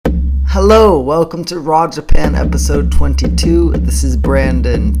Hello, welcome to Raw Japan episode 22. This is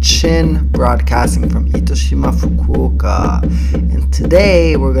Brandon Chin, broadcasting from Itoshima, Fukuoka. And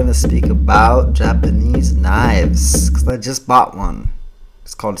today we're going to speak about Japanese knives, because I just bought one.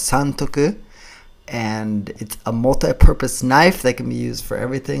 It's called Santoku, and it's a multi-purpose knife that can be used for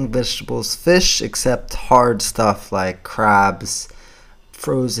everything, vegetables, fish, except hard stuff like crabs,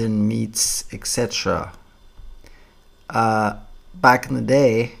 frozen meats, etc. Back in the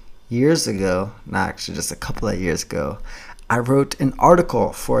day, years ago, not actually just a couple of years ago, I wrote an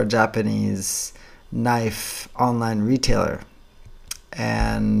article for a Japanese knife online retailer.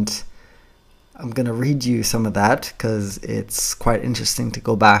 And I'm going to read you some of that because it's quite interesting to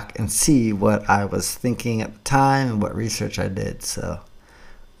go back and see what I was thinking at the time and what research I did. So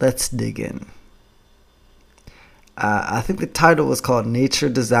let's dig in. I think the title was called Nature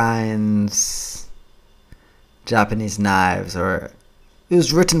Designs Japanese Knives, or it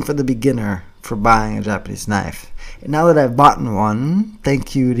was written for the beginner for buying a Japanese knife. And now that I've bought one,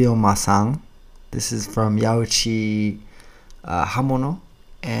 thank you, Ryoma-san. This is from Yauchi Hamono,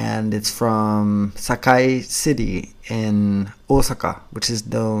 and it's from Sakai City in Osaka, which is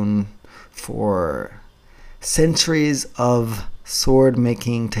known for centuries of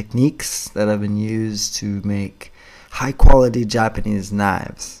sword-making techniques that have been used to make high-quality Japanese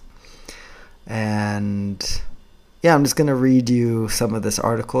knives. And yeah, I'm just going to read you some of this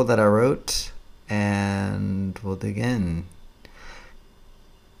article that I wrote, and we'll dig in.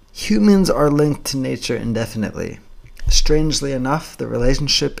 Humans are linked to nature indefinitely. Strangely enough, the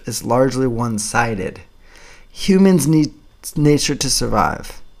relationship is largely one-sided. Humans need nature to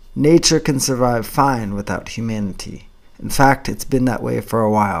survive. Nature can survive fine without humanity. In fact, it's been that way for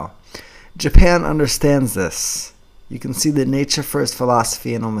a while. Japan understands this. You can see the nature-first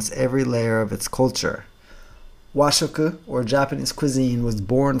philosophy in almost every layer of its culture. Washoku, or Japanese cuisine, was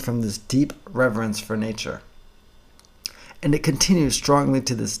born from this deep reverence for nature, and it continues strongly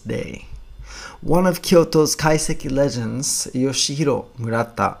to this day. One of Kyoto's kaiseki legends, Yoshihiro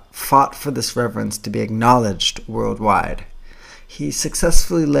Murata, fought for this reverence to be acknowledged worldwide. He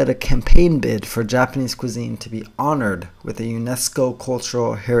successfully led a campaign bid for Japanese cuisine to be honored with a UNESCO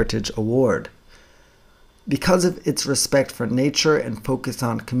Cultural Heritage Award. Because of its respect for nature and focus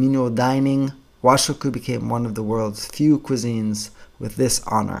on communal dining, Washoku became one of the world's few cuisines with this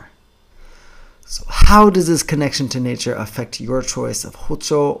honor. So how does this connection to nature affect your choice of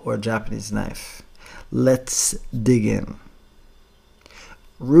hocho or Japanese knife? Let's dig in.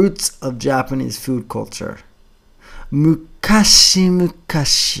 Roots of Japanese food culture. Mukashi,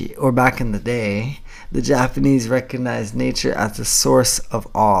 or back in the day, the Japanese recognized nature as the source of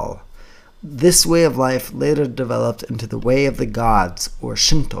all. This way of life later developed into the way of the gods, or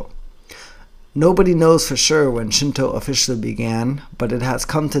Shinto. Nobody knows for sure when Shinto officially began, but it has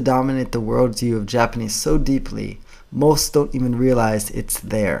come to dominate the worldview of Japanese so deeply, most don't even realize it's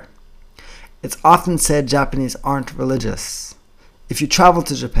there. It's often said Japanese aren't religious. If you travel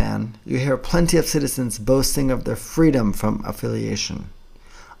to Japan, you hear plenty of citizens boasting of their freedom from affiliation.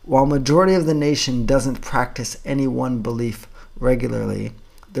 While majority of the nation doesn't practice any one belief regularly,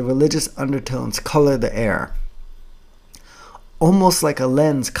 the religious undertones color the air. Almost like a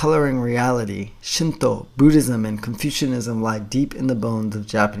lens coloring reality, Shinto, Buddhism, and Confucianism lie deep in the bones of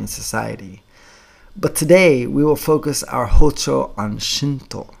Japanese society. But today, we will focus our hocho on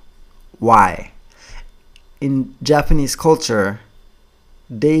Shinto. Why? In Japanese culture,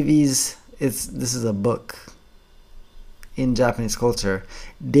 this is a book. In Japanese culture,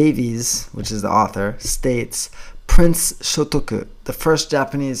 Davies, which is the author, states, Prince Shotoku, the first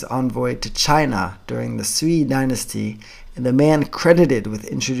Japanese envoy to China during the Sui dynasty, and the man credited with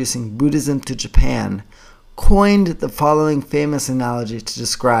introducing Buddhism to Japan, coined the following famous analogy to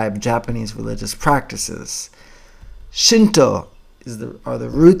describe Japanese religious practices. Shinto are the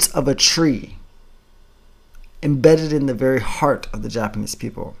roots of a tree, embedded in the very heart of the Japanese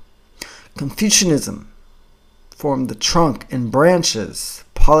people. Confucianism formed the trunk and branches,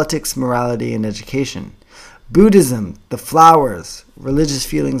 politics, morality, and education. Buddhism, the flowers, religious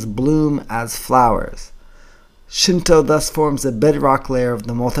feelings bloom as flowers. Shinto thus forms the bedrock layer of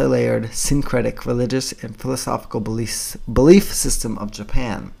the multi-layered, syncretic, religious, and philosophical belief system of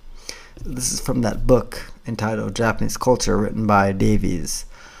Japan. This is from that book entitled Japanese Culture, written by Davies.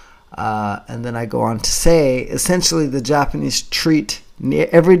 And then I go on to say, essentially the Japanese treat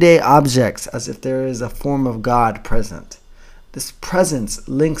everyday objects as if there is a form of God present. This presence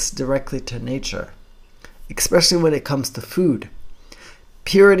links directly to nature, especially when it comes to food.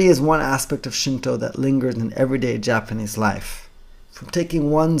 Purity is one aspect of Shinto that lingers in everyday Japanese life. From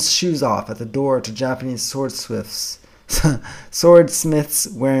taking one's shoes off at the door to Japanese Swordsmiths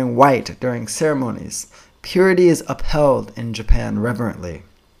wearing white during ceremonies. Purity is upheld in Japan reverently.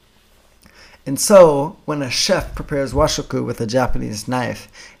 And so, when a chef prepares washoku with a Japanese knife,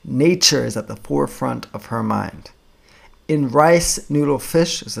 nature is at the forefront of her mind. In Rice Noodle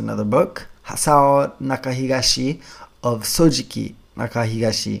Fish is another book, Hasao Nakahigashi of Sojiki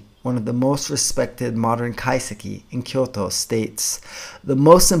Nakahigashi, one of the most respected modern kaiseki in Kyoto, states, "The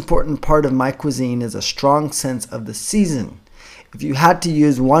most important part of my cuisine is a strong sense of the season. If you had to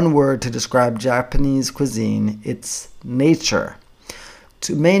use one word to describe Japanese cuisine, it's nature."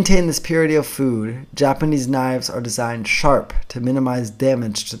 To maintain this purity of food, Japanese knives are designed sharp to minimize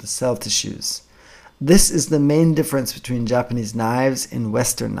damage to the cell tissues. This is the main difference between Japanese knives and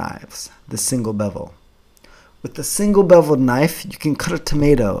Western knives, the single bevel. With the single beveled knife, you can cut a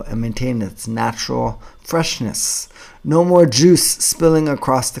tomato and maintain its natural freshness. No more juice spilling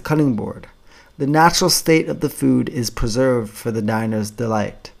across the cutting board. The natural state of the food is preserved for the diner's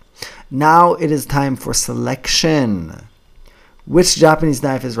delight. Now it is time for selection. Which Japanese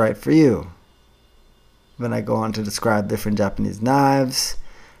knife is right for you? Then I go on to describe different Japanese knives.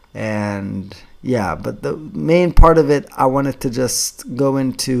 And yeah, but the main part of it, I wanted to just go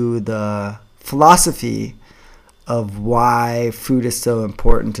into the philosophy of why food is so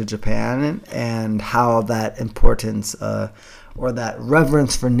important to Japan and how that importance or that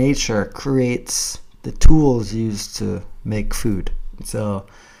reverence for nature creates the tools used to make food. So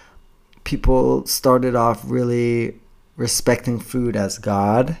people started off really respecting food as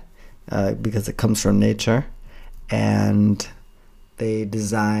God because it comes from nature, and they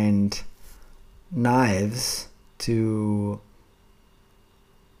designed knives to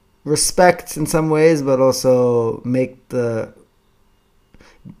respect in some ways, but also make the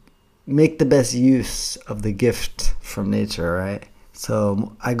best use of the gift from nature, right?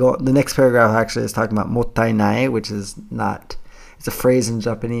 So the next paragraph actually is talking about mottainai, which is not, it's a phrase in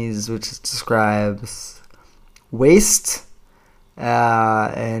Japanese which describes waste,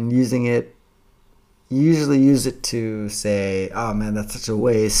 and usually use it to say, oh man, that's such a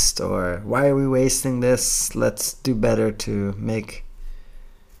waste, or why are we wasting this? Let's do better to make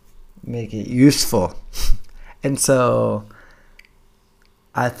it useful. And so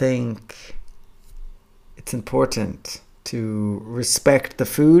I think it's important to respect the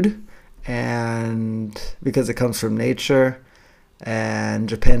food, and because it comes from nature, and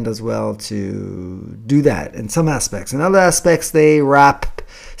Japan does well to do that in some aspects. In other aspects, they wrap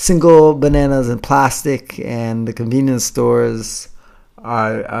single bananas in plastic, and the convenience stores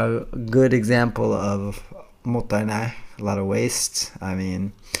are a good example of mottainai, a lot of waste. I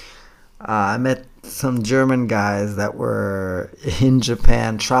mean, I met some German guys that were in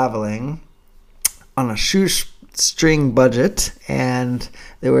Japan traveling on a shoestring budget, and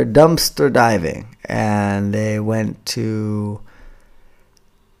they were dumpster diving, and they went to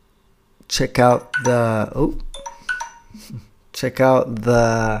check out the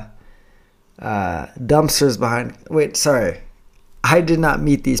dumpsters behind. Wait, sorry. I did not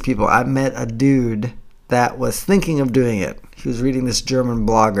meet these people. I met a dude that was thinking of doing it. He was reading this German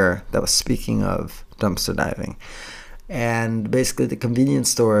blogger that was speaking of dumpster diving. And basically the convenience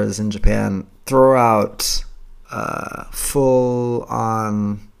stores in Japan throw out full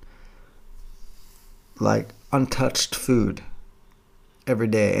on, like, untouched food every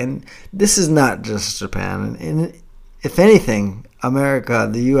day. And this is not just Japan. And if anything, America,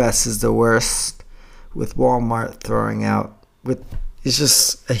 the US is the worst, with Walmart throwing out, it's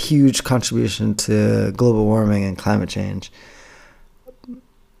just a huge contribution to global warming and climate change.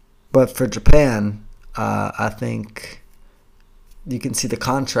 But for Japan, I think you can see the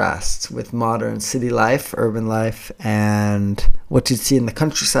contrast with modern city life, urban life, and what you see in the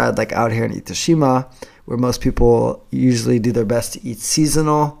countryside, like out here in Itoshima, where most people usually do their best to eat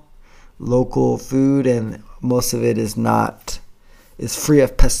seasonal, local food, and most of it is free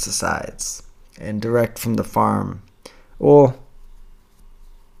of pesticides and direct from the farm, or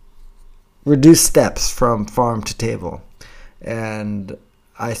reduce steps from farm to table. And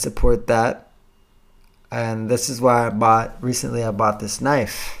I support that. And this is why I bought this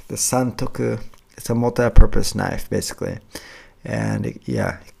knife, the Santoku. It's a multi-purpose knife, basically. And it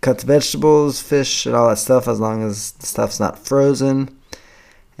cuts vegetables, fish, and all that stuff, as long as the stuff's not frozen.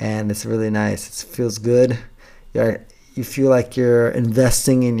 And it's really nice. It feels good. You feel like you're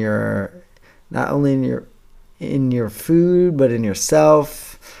investing in not only in your food, but in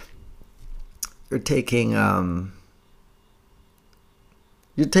yourself. You're taking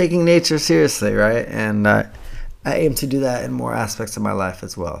nature seriously, right? And I aim to do that in more aspects of my life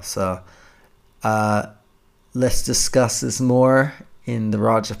as well. So let's discuss this more in the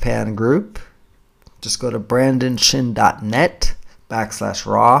Raw Japan group. Just go to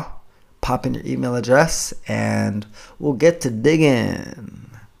brandonshin.net/raw, pop in your email address, and we'll get to digging.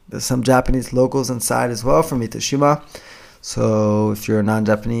 There's some Japanese locals inside as well from Itoshima. So if you're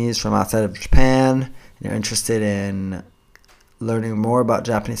non-Japanese from outside of Japan and you're interested in learning more about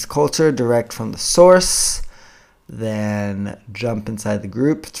Japanese culture direct from the source, then jump inside the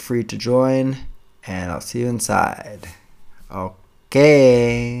group. It's free to join, and I'll see you inside.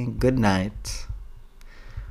 Okay, good night.